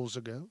articles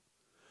ago,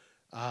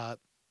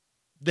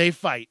 they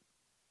fight.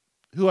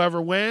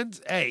 Whoever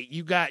wins, hey,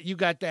 you got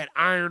that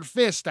iron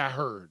fist, I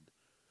heard.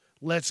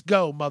 Let's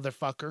go,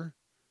 motherfucker.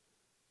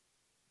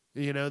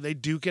 You know, they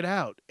duke it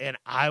out, and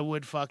I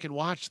would fucking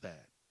watch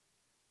that.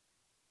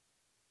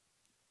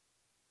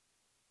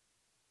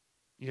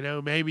 You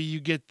know, maybe you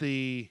get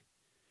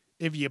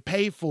if you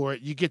pay for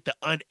it, you get the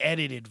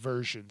unedited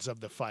versions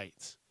of the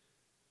fights.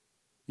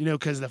 You know,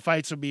 because the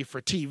fights will be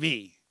for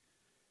TV.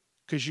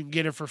 Because you can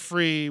get it for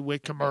free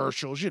with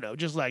commercials,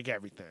 just like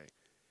everything.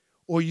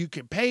 Or you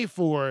can pay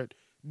for it,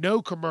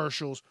 no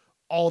commercials,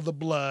 all the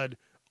blood,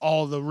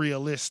 all the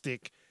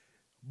realistic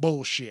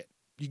bullshit.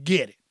 You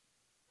get it.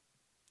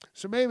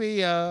 So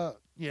maybe,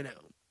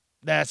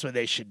 that's what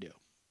they should do.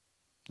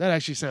 That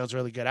actually sounds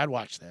really good. I'd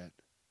watch that.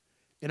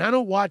 And I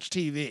don't watch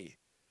TV.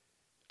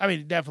 I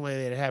mean, definitely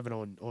they'd have it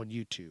on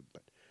YouTube.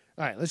 But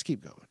all right, let's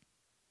keep going.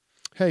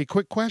 Hey,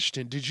 quick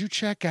question. Did you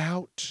check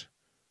out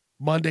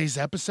Monday's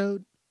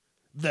episode?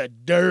 The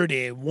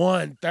Dirty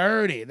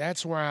 130.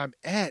 That's where I'm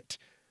at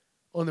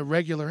on the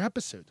regular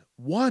episode.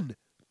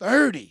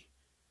 130.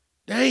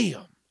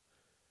 Damn.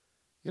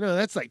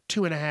 That's like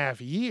 2.5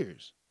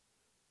 years.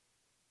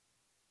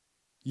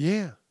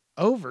 Yeah,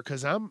 over,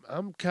 because I'm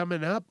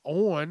coming up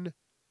on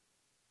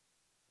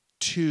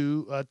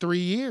 3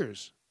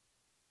 years.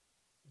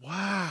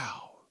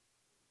 Wow.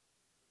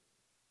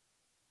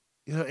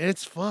 And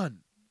it's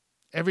fun.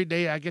 Every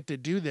day I get to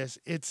do this.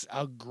 It's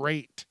a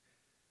great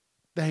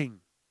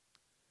thing.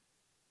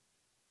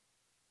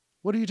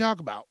 What do you talk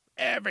about?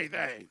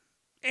 Everything.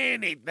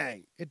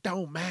 Anything. It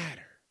don't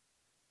matter.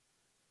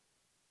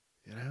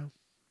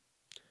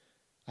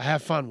 I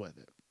have fun with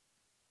it.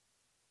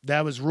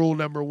 That was rule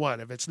number 1.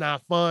 If it's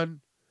not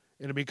fun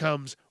and it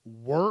becomes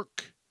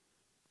work,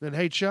 then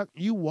hey, Chuck,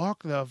 you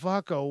walk the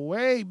fuck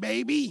away,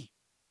 baby.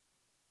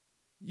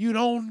 You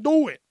don't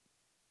do it.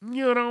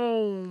 You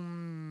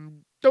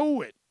don't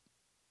do it.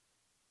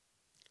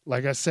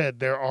 Like I said,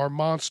 there are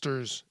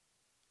monsters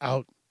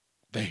out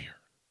there.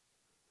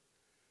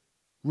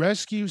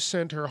 Rescue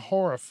center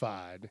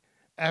horrified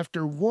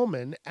after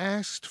woman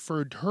asked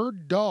for her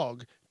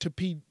dog to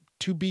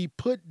be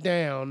put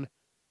down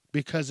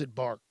because it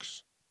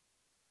barks.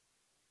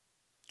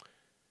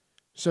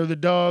 So the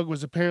dog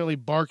was apparently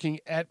barking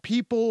at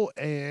people,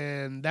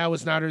 and that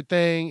was not her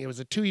thing. It was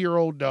a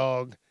 2-year-old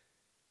dog.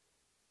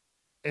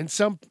 And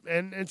some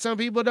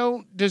people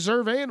don't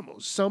deserve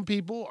animals. Some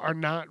people are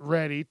not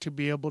ready to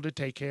be able to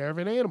take care of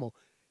an animal.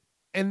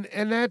 And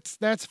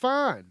that's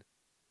fine.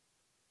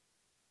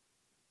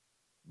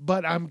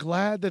 But I'm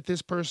glad that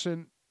this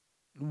person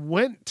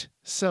went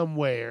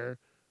somewhere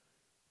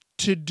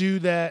to do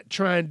that,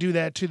 try and do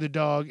that to the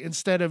dog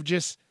instead of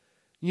just,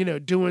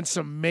 doing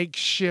some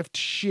makeshift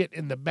shit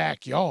in the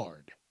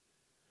backyard.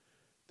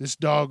 This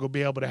dog will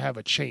be able to have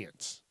a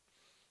chance.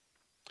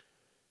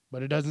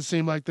 But it doesn't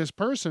seem like this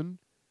person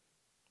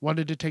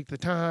wanted to take the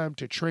time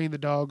to train the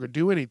dog or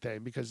do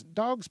anything, because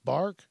dogs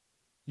bark.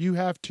 You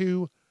have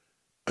to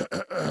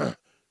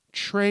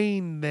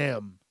train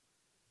them.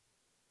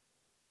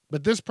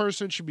 But this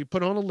person should be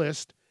put on a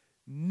list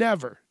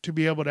never to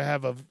be able to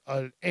have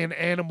an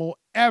animal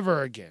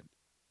ever again.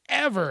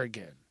 Ever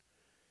again.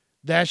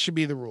 That should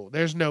be the rule.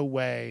 There's no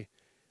way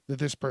that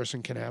this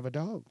person can have a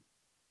dog.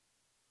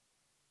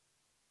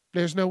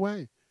 There's no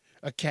way.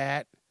 A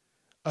cat,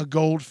 a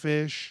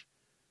goldfish,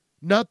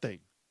 nothing.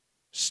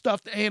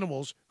 Stuffed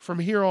animals from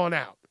here on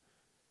out.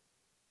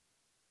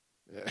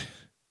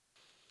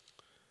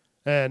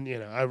 And,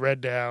 I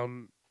read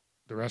down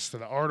the rest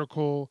of the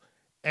article,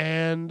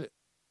 and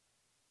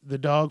the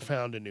dog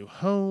found a new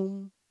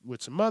home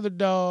with some other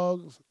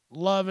dogs,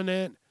 loving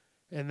it,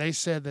 and they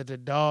said that the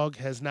dog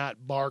has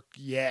not barked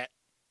yet.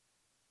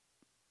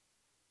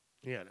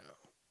 They're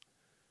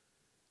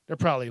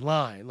probably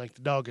lying, like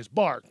the dog has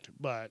barked,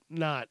 but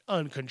not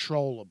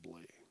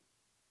uncontrollably.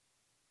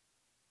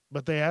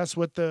 But they asked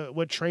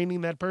what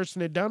training that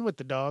person had done with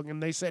the dog,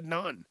 and they said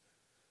none.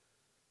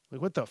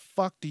 Like, what the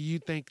fuck do you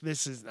think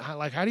this is?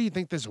 Like, how do you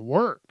think this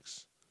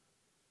works?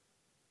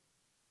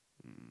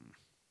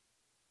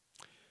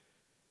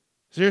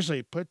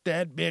 Seriously, put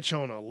that bitch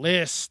on a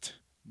list.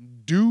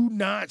 Do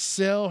not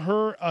sell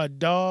her a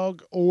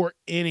dog or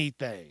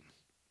anything.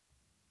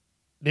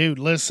 Dude,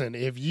 listen,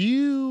 if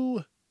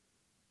you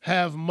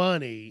have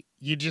money,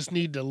 you just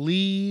need to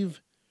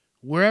leave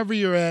wherever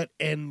you're at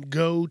and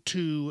go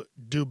to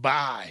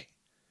Dubai.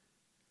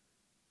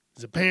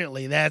 Because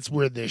apparently that's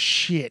where the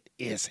shit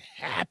is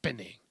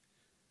happening.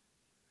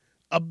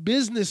 A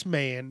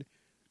businessman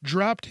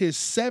dropped his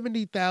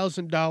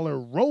 $70,000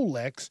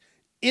 Rolex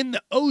in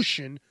the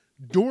ocean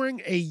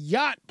during a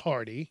yacht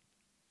party,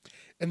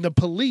 and the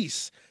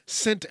police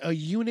sent a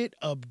unit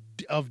of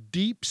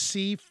deep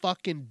sea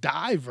fucking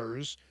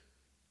divers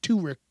to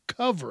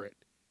recover it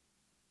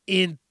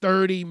in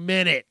 30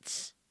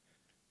 minutes.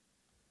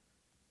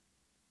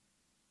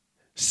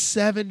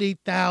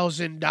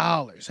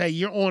 $70,000. Hey,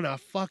 you're on a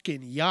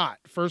fucking yacht,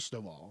 first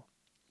of all.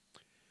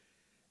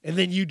 And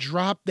then you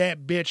drop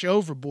that bitch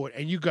overboard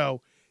and you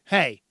go,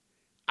 hey,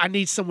 I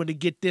need someone to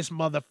get this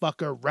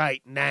motherfucker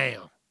right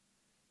now.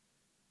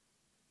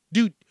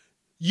 Dude,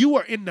 you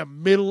are in the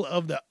middle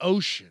of the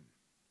ocean.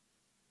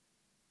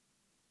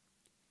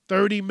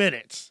 30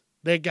 minutes,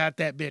 they got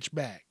that bitch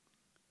back.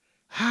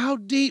 How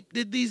deep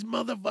did these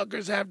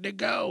motherfuckers have to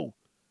go?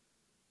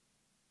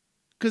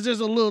 Because there's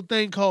a little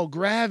thing called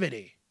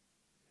gravity.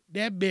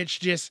 That bitch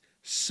just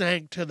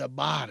sank to the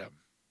bottom.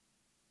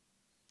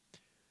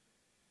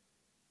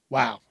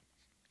 Wow.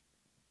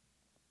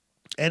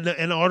 And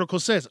the article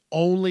says,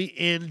 only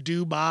in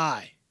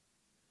Dubai.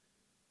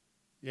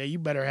 Yeah, you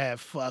better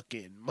have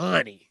fucking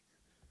money.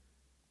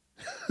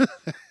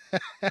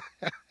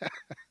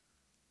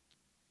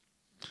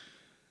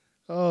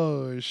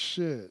 Oh,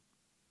 shit.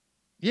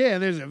 Yeah,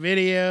 there's a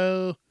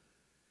video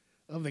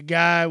of the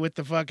guy with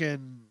the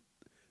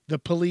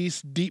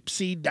police deep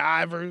sea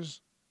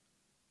divers.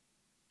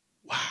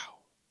 Wow.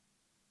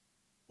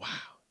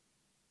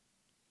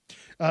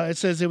 It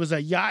says it was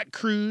a yacht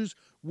cruise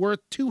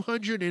worth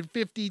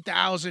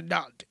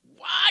 $250,000.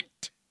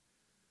 What?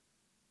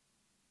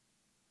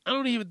 I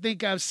don't even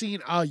think I've seen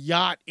a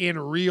yacht in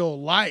real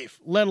life,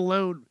 let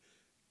alone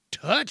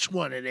touch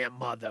one of them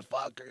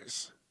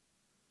motherfuckers.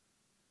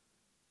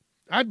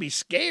 I'd be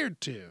scared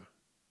to.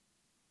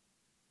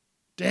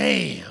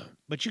 Damn.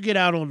 But you get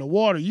out on the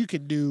water, you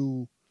can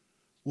do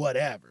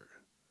whatever.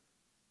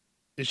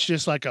 It's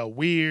just like a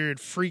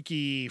weird,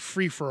 freaky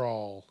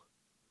free-for-all.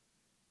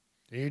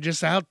 You're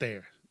just out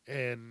there.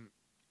 And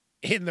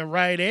in the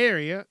right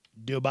area,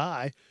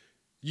 Dubai,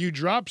 you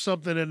drop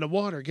something in the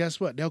water, guess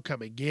what? They'll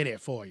come and get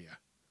it for you.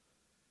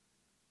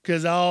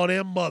 Because all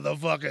them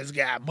motherfuckers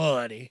got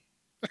money.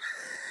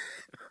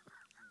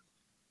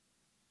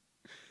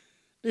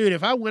 Dude,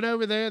 if I went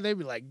over there, they'd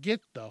be like,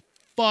 get the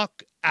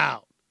fuck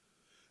out.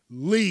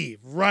 Leave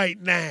right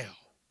now.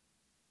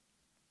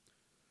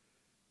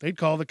 They'd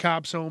call the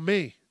cops on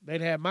me.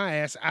 They'd have my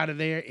ass out of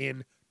there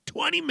in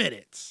 20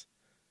 minutes.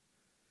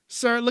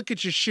 Sir, look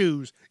at your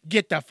shoes.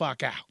 Get the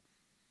fuck out.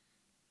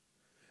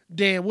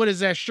 Dan, what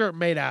is that shirt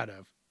made out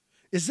of?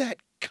 Is that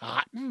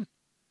cotton?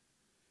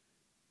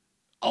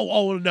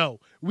 Oh, no.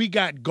 We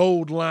got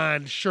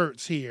gold-lined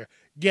shirts here.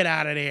 Get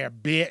out of there,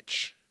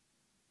 bitch.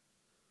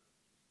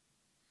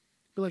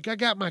 Be like, I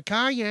got my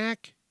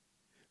kayak.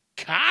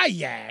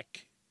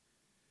 Kayak?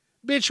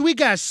 Bitch, we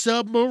got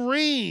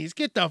submarines.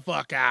 Get the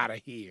fuck out of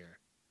here.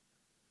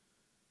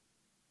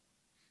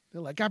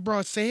 They're like, I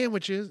brought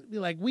sandwiches. Be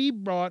like, we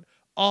brought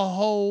a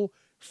whole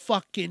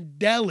fucking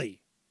deli.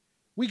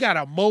 We got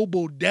a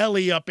mobile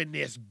deli up in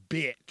this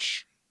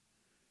bitch.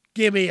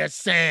 Give me a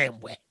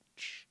sandwich.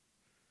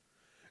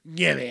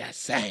 Give me a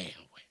sandwich.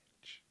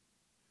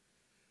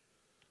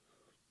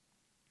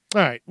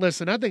 All right,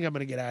 listen, I think I'm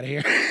going to get out of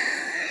here.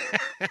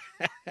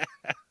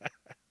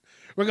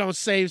 We're going to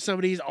save some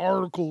of these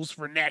articles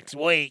for next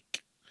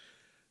week.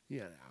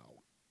 You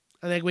know,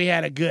 I think we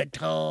had a good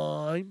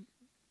time.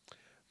 I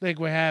think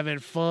we're having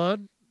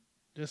fun,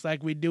 just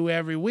like we do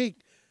every week.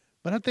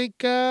 But I think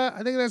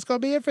that's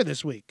going to be it for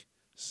this week.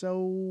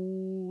 So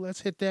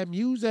let's hit that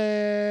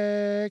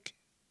music.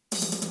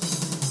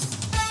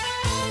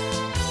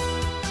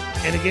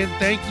 And again,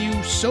 thank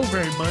you so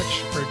very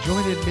much for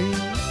joining me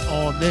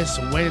on this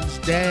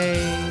Wednesday.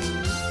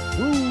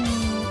 Woo,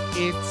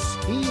 it's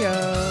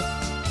here.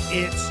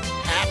 It's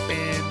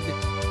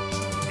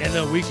happened. And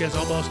the week is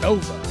almost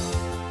over.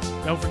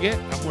 Don't forget,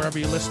 I'm wherever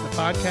you listen to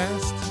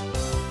podcasts.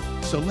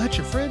 So let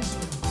your friends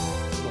know.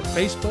 I'm on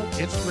Facebook,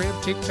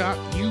 Instagram, TikTok,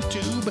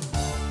 YouTube.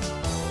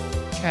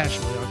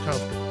 Casually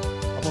Uncomfortable.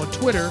 I'm on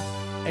Twitter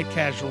at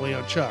Casually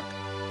Unchuck.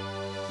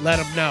 Let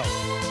them know.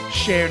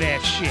 Share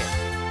that shit.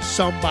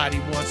 Somebody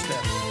wants to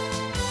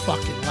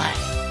fucking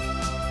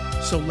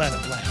laugh. So let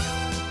them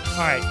laugh. All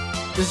right.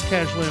 This is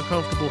Casually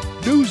Uncomfortable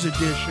News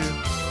Edition.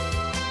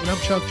 And I'm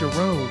Chuck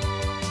Jerome.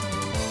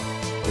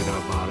 And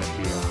I'm out of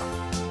here.